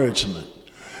encouragement.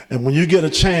 And when you get a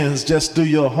chance, just do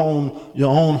your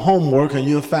own homework and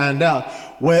you'll find out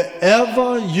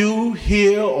wherever you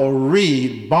hear or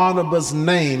read Barnabas'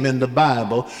 name in the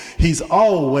Bible, he's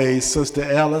always, Sister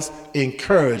Ellis,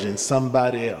 encouraging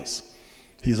somebody else.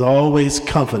 He's always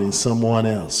comforting someone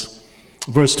else.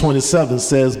 Verse 27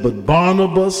 says, but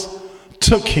Barnabas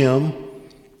took him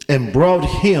and brought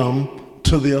him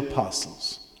to the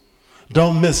apostles.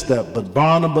 Don't miss that. But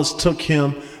Barnabas took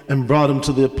him and brought him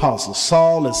to the apostles.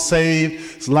 Saul is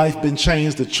saved. His life been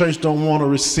changed. The church don't want to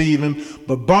receive him.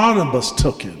 But Barnabas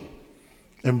took him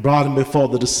and brought him before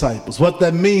the disciples. What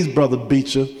that means, Brother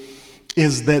Beecher,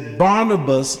 is that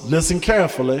Barnabas, listen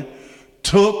carefully,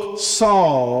 took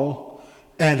Saul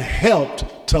and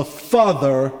helped to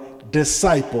further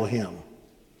disciple him.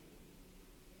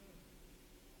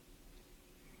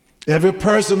 Every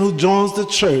person who joins the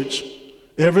church,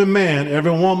 every man,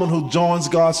 every woman who joins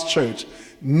God's church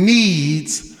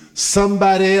needs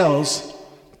somebody else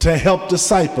to help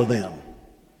disciple them.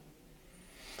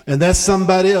 And that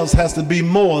somebody else has to be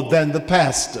more than the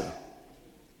pastor.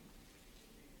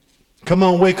 Come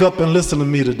on, wake up and listen to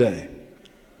me today.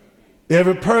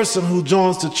 Every person who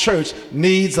joins the church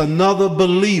needs another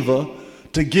believer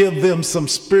to give them some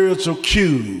spiritual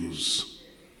cues,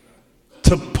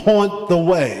 to point the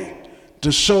way,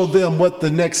 to show them what the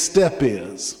next step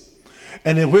is.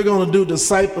 And if we're going to do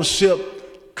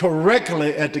discipleship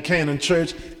correctly at the Canaan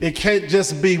Church, it can't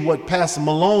just be what Pastor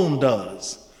Malone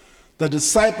does. The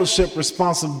discipleship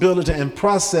responsibility and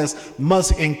process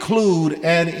must include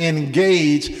and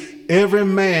engage every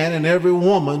man and every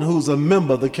woman who's a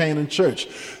member of the Canaan Church.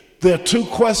 There are two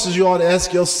questions you ought to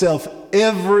ask yourself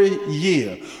every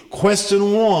year.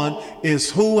 Question one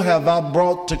is, who have I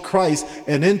brought to Christ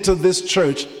and into this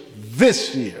church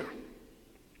this year?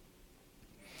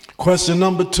 Question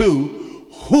number two,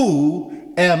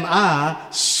 who am I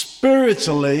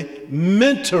spiritually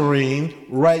mentoring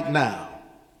right now?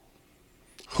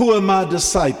 Who am I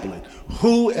discipling?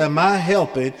 Who am I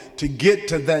helping to get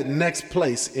to that next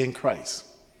place in Christ?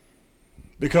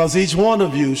 Because each one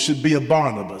of you should be a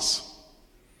Barnabas.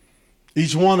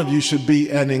 Each one of you should be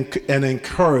an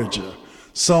encourager,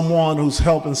 someone who's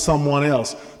helping someone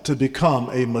else to become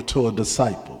a mature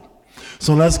disciple.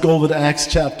 So let's go over to Acts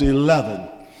chapter 11.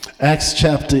 Acts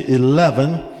chapter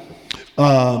 11,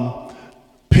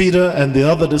 Peter and the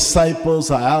other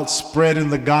disciples are out spreading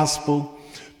the gospel.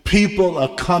 People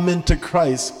are coming to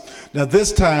Christ. Now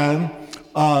this time,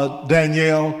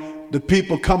 Danielle, the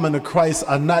people coming to Christ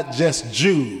are not just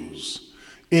Jews.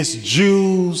 It's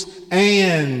Jews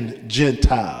and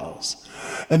Gentiles.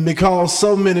 And because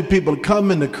so many people are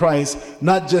coming to Christ,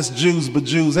 not just Jews, but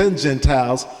Jews and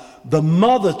Gentiles, the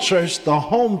mother church, the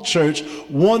home church,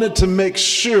 wanted to make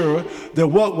sure that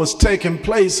what was taking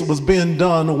place was being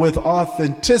done with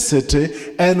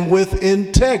authenticity and with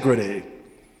integrity.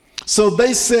 So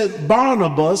they sent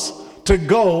Barnabas to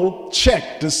go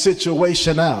check the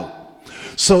situation out.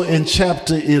 So in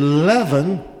chapter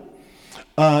 11,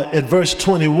 at verse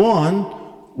 21,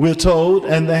 we're told,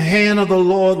 and the hand of the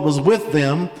Lord was with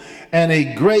them, and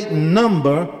a great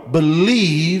number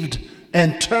believed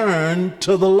and turned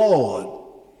to the Lord.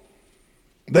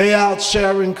 They out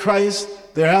sharing Christ,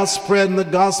 they're out spreading the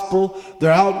gospel,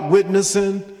 they're out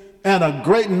witnessing, and a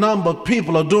great number of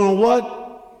people are doing what?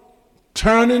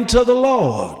 Turning to the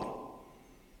Lord.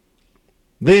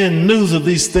 Then news of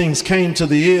these things came to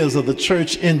the ears of the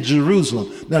church in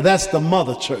Jerusalem. Now that's the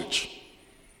mother church.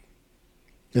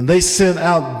 And they sent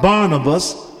out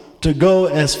Barnabas to go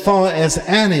as far as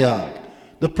Antioch.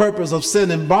 The purpose of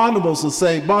sending Barnabas was to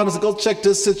say, Barnabas, go check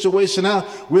this situation out.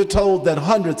 We're told that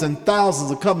hundreds and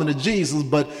thousands are coming to Jesus,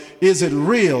 but is it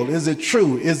real? Is it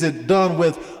true? Is it done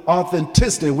with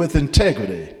authenticity, with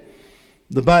integrity?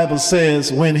 The Bible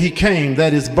says when he came,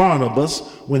 that is Barnabas,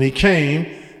 when he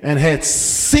came and had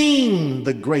seen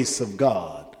the grace of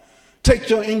God. Take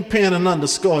your ink pen and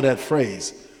underscore that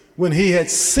phrase. When he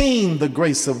had seen the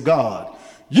grace of God.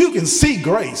 You can see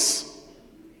grace.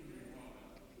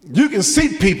 You can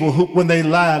see people who, when their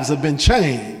lives have been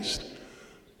changed.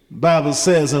 The Bible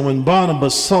says, and when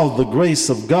Barnabas saw the grace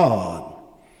of God,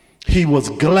 he was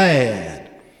glad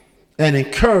and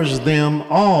encouraged them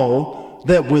all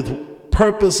that with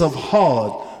purpose of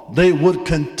heart they would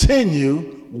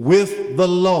continue with the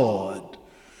Lord.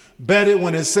 Better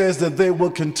when it says that they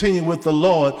will continue with the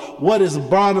Lord. What is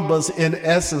Barnabas in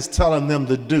essence telling them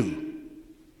to do?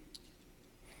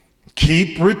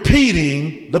 Keep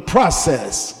repeating the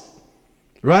process,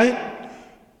 right?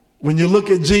 When you look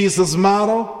at Jesus'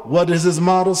 model, what does his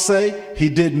model say? He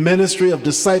did ministry of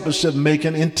discipleship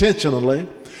making intentionally.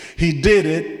 He did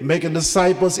it making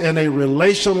disciples in a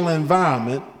relational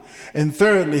environment. And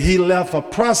thirdly, he left a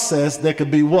process that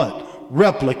could be what?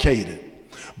 Replicated.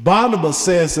 Barnabas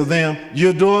says to them,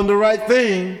 you're doing the right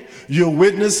thing. You're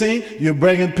witnessing. You're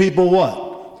bringing people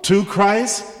what? To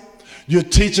Christ. You're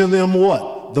teaching them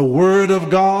what? The Word of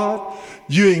God.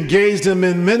 You engage them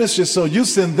in ministry, so you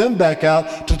send them back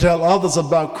out to tell others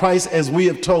about Christ as we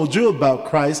have told you about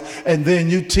Christ, and then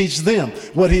you teach them.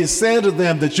 What he has said to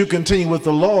them that you continue with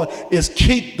the Lord is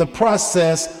keep the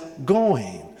process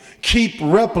going. Keep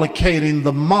replicating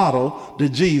the model that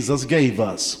Jesus gave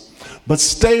us. But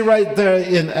stay right there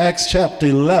in Acts chapter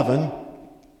 11,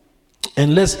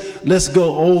 and let's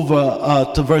go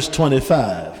over to verse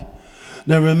 25.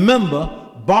 Now remember,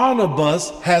 Barnabas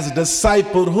has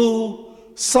discipled who?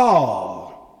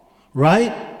 Saul,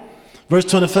 right? Verse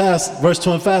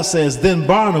 25 says, then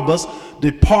Barnabas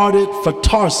departed for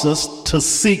Tarsus to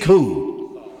seek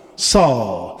who?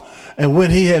 Saul. And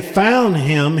when he had found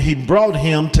him, he brought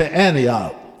him to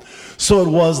Antioch. So it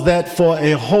was that for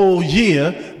a whole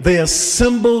year they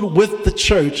assembled with the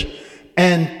church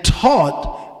and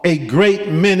taught a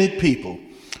great many people.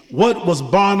 What was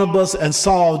Barnabas and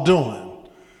Saul doing?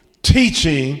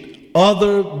 Teaching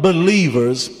other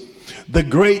believers the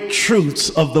great truths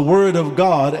of the Word of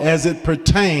God as it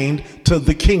pertained to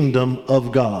the kingdom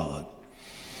of God.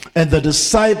 And the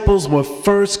disciples were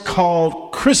first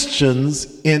called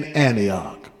Christians in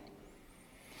Antioch.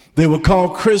 They were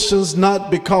called Christians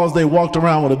not because they walked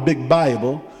around with a big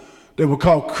Bible. They were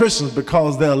called Christians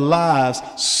because their lives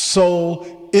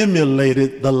so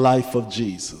emulated the life of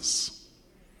Jesus.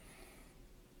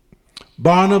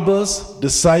 Barnabas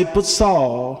discipled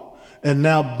Saul, and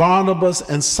now Barnabas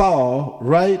and Saul,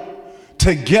 right,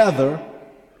 together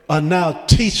are now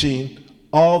teaching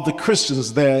all the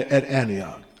Christians there at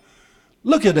Antioch.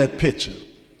 Look at that picture.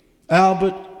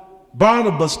 Albert,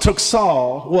 Barnabas took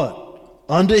Saul, what?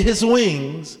 Under his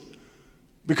wings,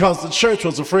 because the church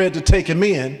was afraid to take him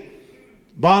in.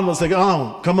 Barnabas said,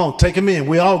 come on, take him in.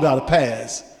 We all got to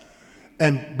pass.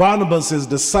 And Barnabas is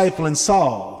discipling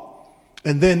Saul.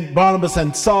 And then Barnabas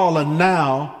and Saul are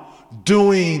now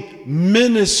doing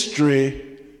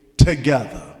ministry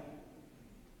together.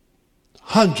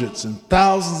 Hundreds and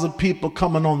thousands of people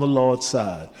coming on the Lord's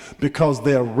side because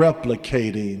they're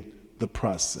replicating the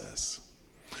process.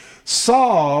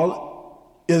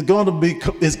 Saul is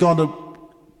going to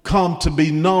come to be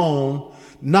known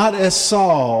not as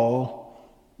Saul,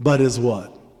 but as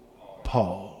what?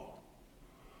 Paul.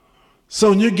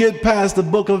 So when you get past the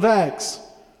book of Acts,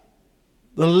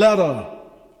 the letter,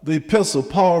 the epistle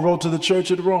Paul wrote to the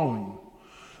church at Rome,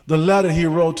 the letter he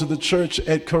wrote to the church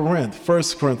at Corinth, 1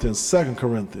 Corinthians, 2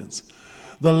 Corinthians,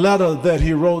 the letter that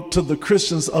he wrote to the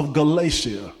Christians of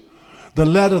Galatia, the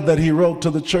letter that he wrote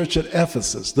to the church at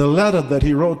Ephesus, the letter that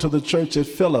he wrote to the church at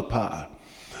Philippi,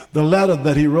 the letter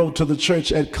that he wrote to the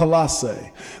church at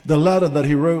Colossae, the letter that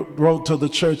he wrote to the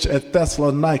church at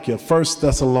Thessalonica, 1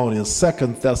 Thessalonians, 2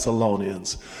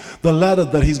 Thessalonians, the letter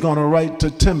that he's going to write to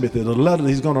Timothy, the letter that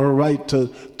he's going to write to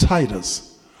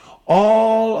Titus.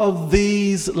 All of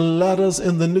these letters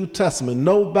in the New Testament,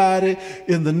 nobody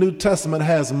in the New Testament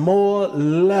has more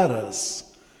letters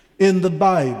in the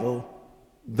Bible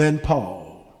than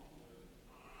Paul.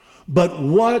 But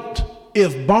what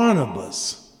if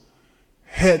Barnabas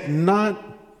had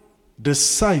not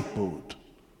discipled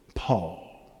Paul?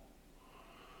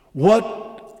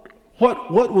 What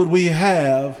What would we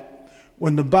have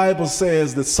when the Bible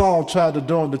says that Saul tried to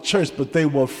join the church, but they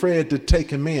were afraid to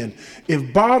take him in?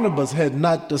 If Barnabas had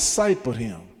not discipled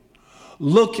him,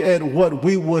 look at what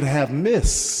we would have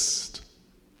missed.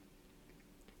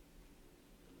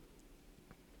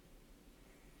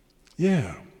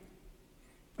 Yeah.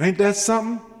 Ain't that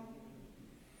something?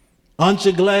 Aren't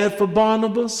you glad for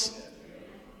Barnabas?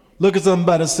 Look at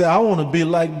somebody and say, I want to be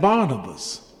like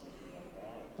Barnabas.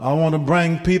 I want to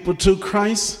bring people to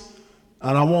Christ,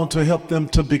 and I want to help them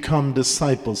to become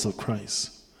disciples of Christ.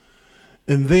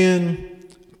 And then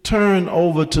turn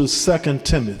over to 2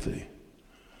 Timothy.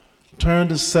 Turn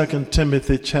to 2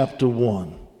 Timothy chapter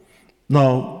 1.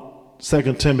 No,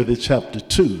 2 Timothy chapter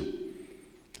 2.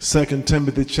 2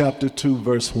 Timothy chapter 2,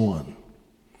 verse 1.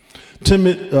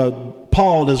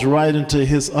 Paul is writing to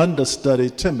his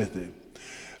understudy Timothy.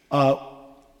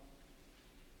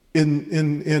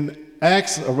 In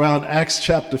Acts, around Acts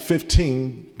chapter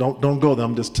 15, don't go there,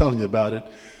 I'm just telling you about it.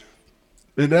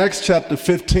 In Acts chapter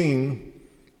 15,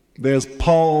 there's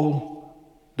Paul,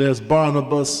 there's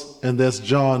Barnabas, and there's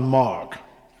John Mark.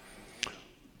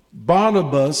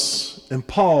 Barnabas and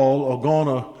Paul are going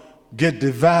to get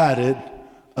divided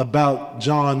about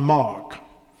John Mark.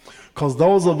 Because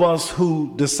those of us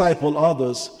who disciple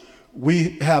others,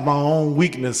 we have our own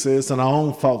weaknesses and our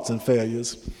own faults and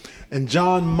failures. And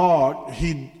John Mark,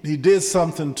 he did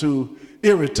something to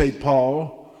irritate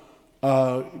Paul,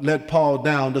 let Paul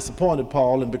down, disappointed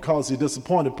Paul. And because he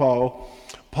disappointed Paul,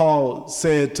 Paul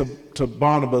said to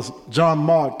Barnabas, John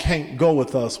Mark can't go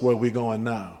with us where we're going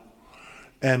now.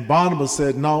 And Barnabas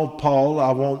said, no, Paul,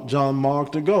 I want John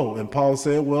Mark to go. And Paul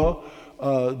said, well,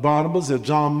 Barnabas, if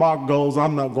John Mark goes,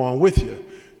 I'm not going with you.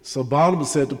 So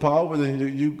Barnabas said to Paul, well, then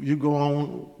you go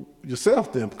on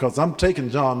yourself then, because I'm taking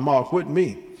John Mark with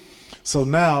me. So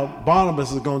now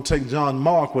Barnabas is going to take John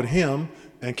Mark with him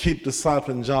and keep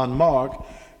discipling John Mark.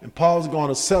 And Paul's going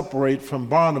to separate from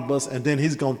Barnabas, and then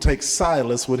he's going to take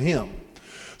Silas with him.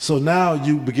 So now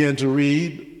you begin to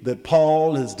read that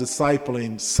Paul is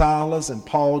discipling Silas, and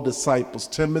Paul disciples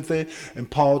Timothy, and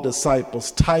Paul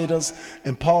disciples Titus,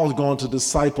 and Paul's going to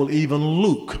disciple even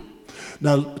Luke.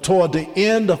 Now, toward the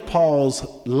end of Paul's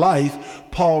life,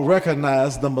 Paul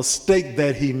recognized the mistake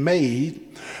that he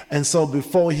made. And so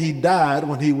before he died,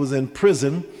 when he was in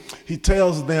prison, he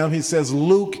tells them, he says,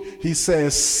 Luke, he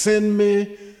says, send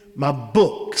me my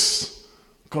books,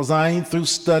 because I ain't through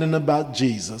studying about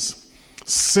Jesus.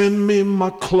 Send me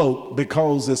my cloak,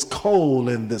 because it's cold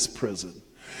in this prison.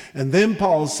 And then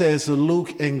Paul says to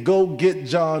Luke, and go get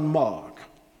John Mark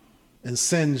and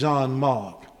send John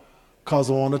Mark,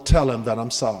 because I want to tell him that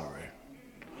I'm sorry.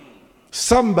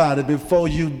 Somebody, before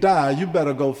you die, you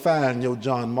better go find your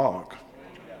John Mark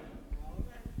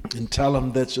and tell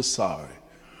him that you're sorry.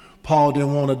 Paul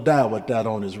didn't want to die with that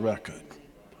on his record.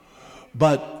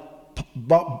 But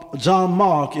John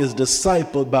Mark is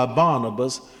discipled by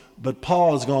Barnabas, but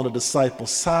Paul is going to disciple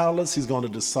Silas, he's going to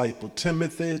disciple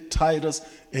Timothy, Titus,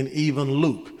 and even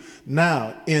Luke.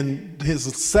 Now, in his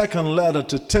second letter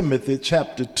to Timothy,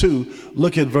 chapter 2,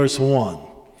 look at verse 1.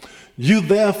 You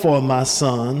therefore, my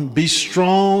son, be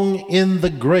strong in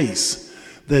the grace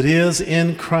that is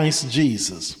in Christ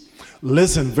Jesus.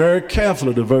 Listen very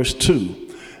carefully to verse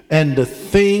 2. And the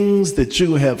things that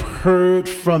you have heard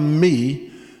from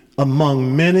me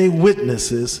among many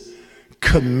witnesses,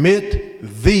 commit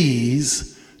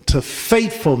these to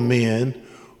faithful men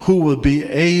who will be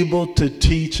able to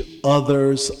teach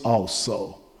others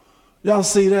also. Y'all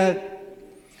see that?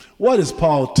 What is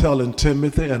Paul telling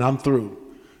Timothy? And I'm through.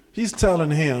 He's telling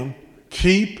him,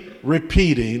 keep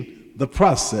repeating the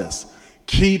process.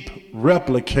 Keep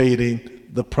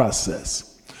replicating the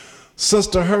process.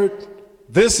 Sister Hurt,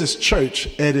 this is church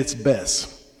at its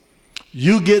best.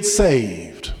 You get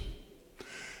saved.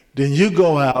 Then you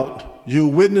go out, you're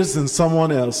witnessing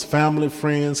someone else, family,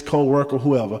 friends, co-worker,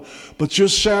 whoever, but you're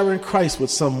sharing Christ with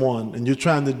someone, and you're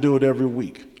trying to do it every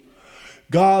week.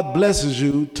 God blesses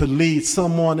you to lead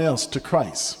someone else to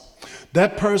Christ.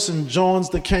 That person joins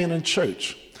the Canaan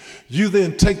church. You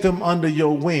then take them under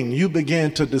your wing. You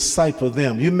begin to disciple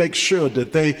them. You make sure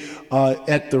that they are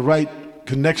at the right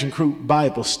Connection Group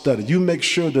Bible study. You make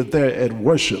sure that they're at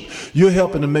worship. You're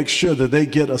helping to make sure that they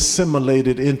get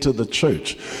assimilated into the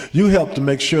church. You help to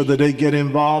make sure that they get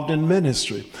involved in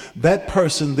ministry. That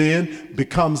person then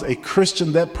becomes a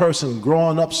Christian. That person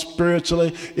growing up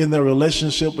spiritually in their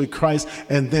relationship with Christ,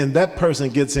 and then that person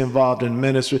gets involved in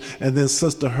ministry. And then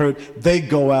Sister Hurt, they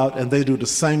go out and they do the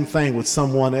same thing with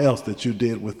someone else that you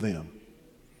did with them.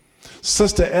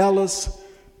 Sister Ellis,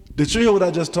 did you hear what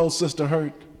I just told Sister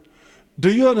Hurt?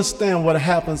 Do you understand what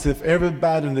happens if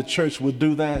everybody in the church would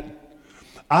do that?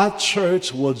 our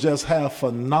church will just have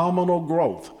phenomenal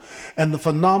growth. And the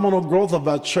phenomenal growth of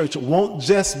our church won't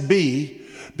just be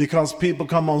because people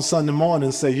come on Sunday morning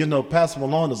and say, you know, Pastor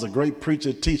Malone is a great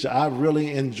preacher, teacher. I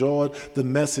really enjoyed the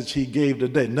message he gave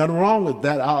today. Nothing wrong with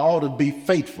that. I ought to be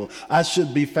faithful. I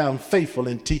should be found faithful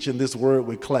in teaching this word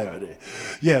with clarity.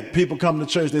 Yeah, people come to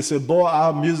church, they say, boy,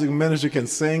 our music ministry can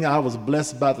sing. I was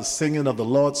blessed by the singing of the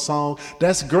Lord's song.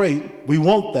 That's great. We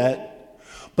want that.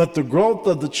 But the growth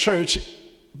of the church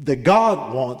that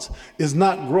God wants is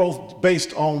not growth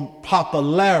based on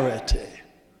popularity.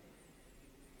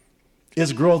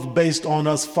 It's growth based on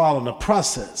us following a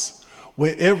process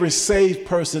where every saved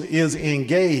person is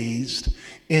engaged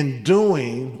in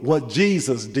doing what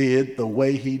Jesus did the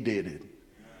way he did it.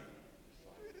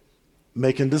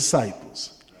 Making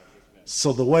disciples.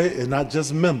 So the way, and not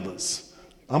just members.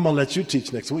 I'm going to let you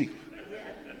teach next week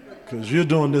because you're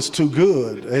doing this too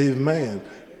good. Amen.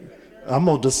 I'm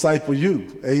going to disciple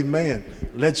you. Amen.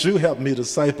 Let you help me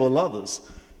disciple others.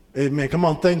 Amen. Come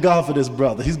on, thank God for this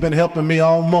brother. He's been helping me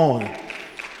all morning.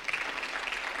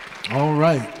 All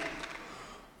right.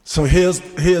 So here's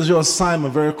your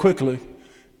assignment very quickly.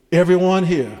 Everyone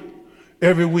here,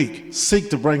 every week, seek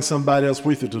to bring somebody else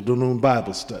with you to the noon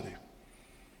Bible study.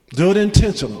 Do it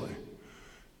intentionally.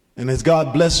 And as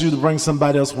God blesses you to bring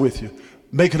somebody else with you,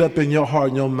 make it up in your heart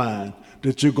and your mind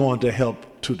that you're going to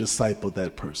help to disciple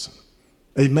that person.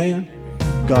 Amen.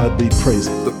 God be praised.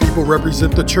 The people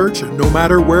represent the church no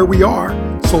matter where we are.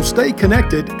 So stay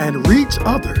connected and reach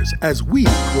others as we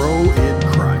grow in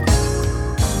Christ.